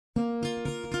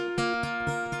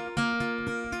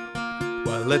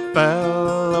Well, it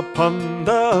fell upon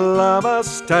the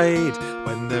Lammas Tide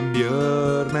when the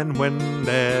muirmen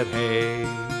wended hay.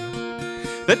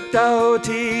 The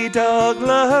doughty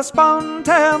Douglas bound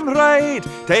him ride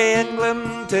to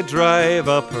England to drive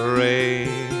a prey.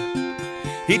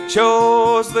 He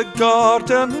chose the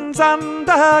Gordons and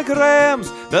the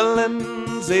Grahams, the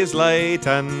Lindsays light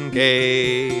and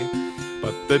gay.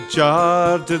 But the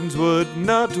Jordans would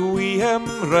not wi' him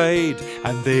ride,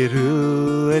 and they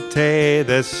rue it tae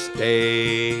this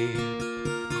day.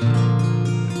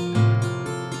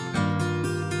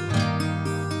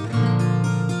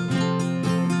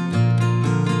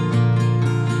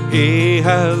 He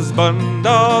has burned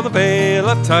all the Vale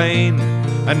of Tyne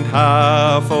and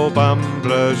half o'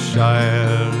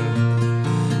 Bambrashire.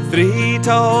 3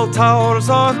 tall towers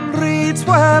on reeds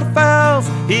where fells,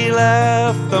 he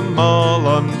left them all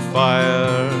on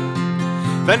fire.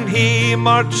 Then he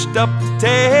marched up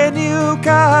to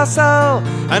Newcastle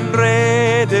and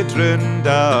raided round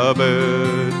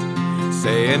about,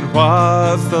 saying,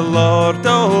 "Was the lord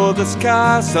o' this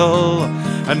castle,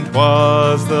 and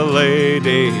was the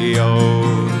lady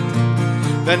out?"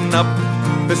 Then up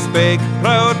spake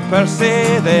proud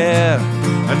Percy there,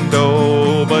 and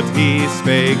oh, but he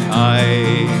spake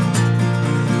high.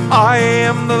 "I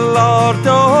am the lord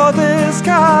o' this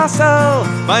castle,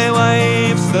 my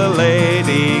wife's the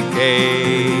lady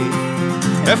gay.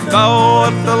 If thou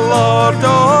art the lord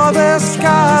o' this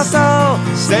castle,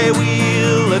 say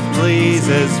weel it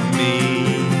pleases me.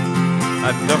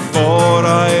 And afore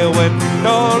I went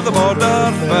o'er the border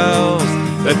fells,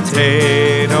 the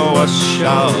tane o' us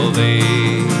shall be."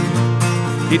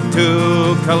 He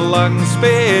took a long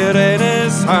spear in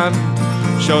his hand,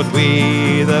 showed we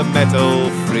the metal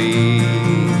free.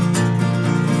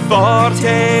 For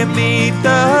to meet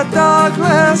the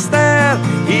Douglas there,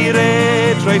 he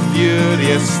rade right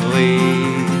furiously.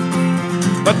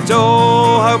 But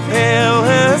oh, how pale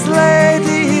his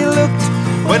lady looked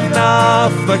when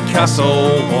off the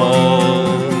castle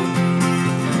wall.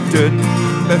 Down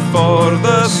before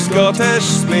the Scottish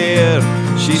spear,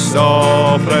 she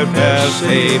saw proud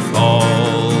Percy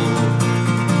fall.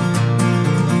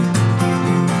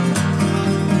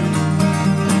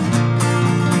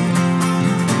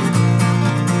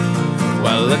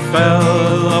 Well, it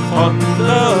fell upon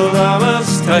the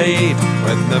Lammas Tide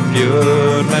when the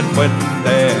muirmen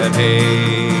wended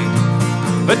hay.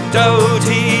 But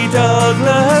doughty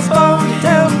Douglas bound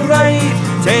him ride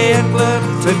to England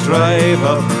to drive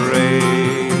a prey.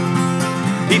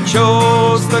 He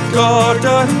chose the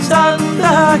Gordons and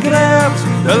the Grahams,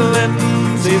 the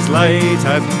Lindsays light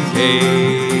and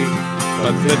gay.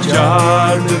 But the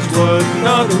Jordans would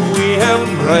not wi' him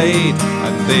ride,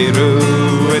 and they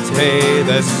rue it tae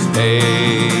this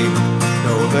day.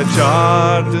 No, the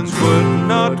Jordans would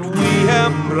not wi'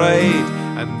 him ride,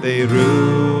 and they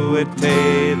rue it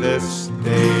tae this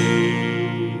day.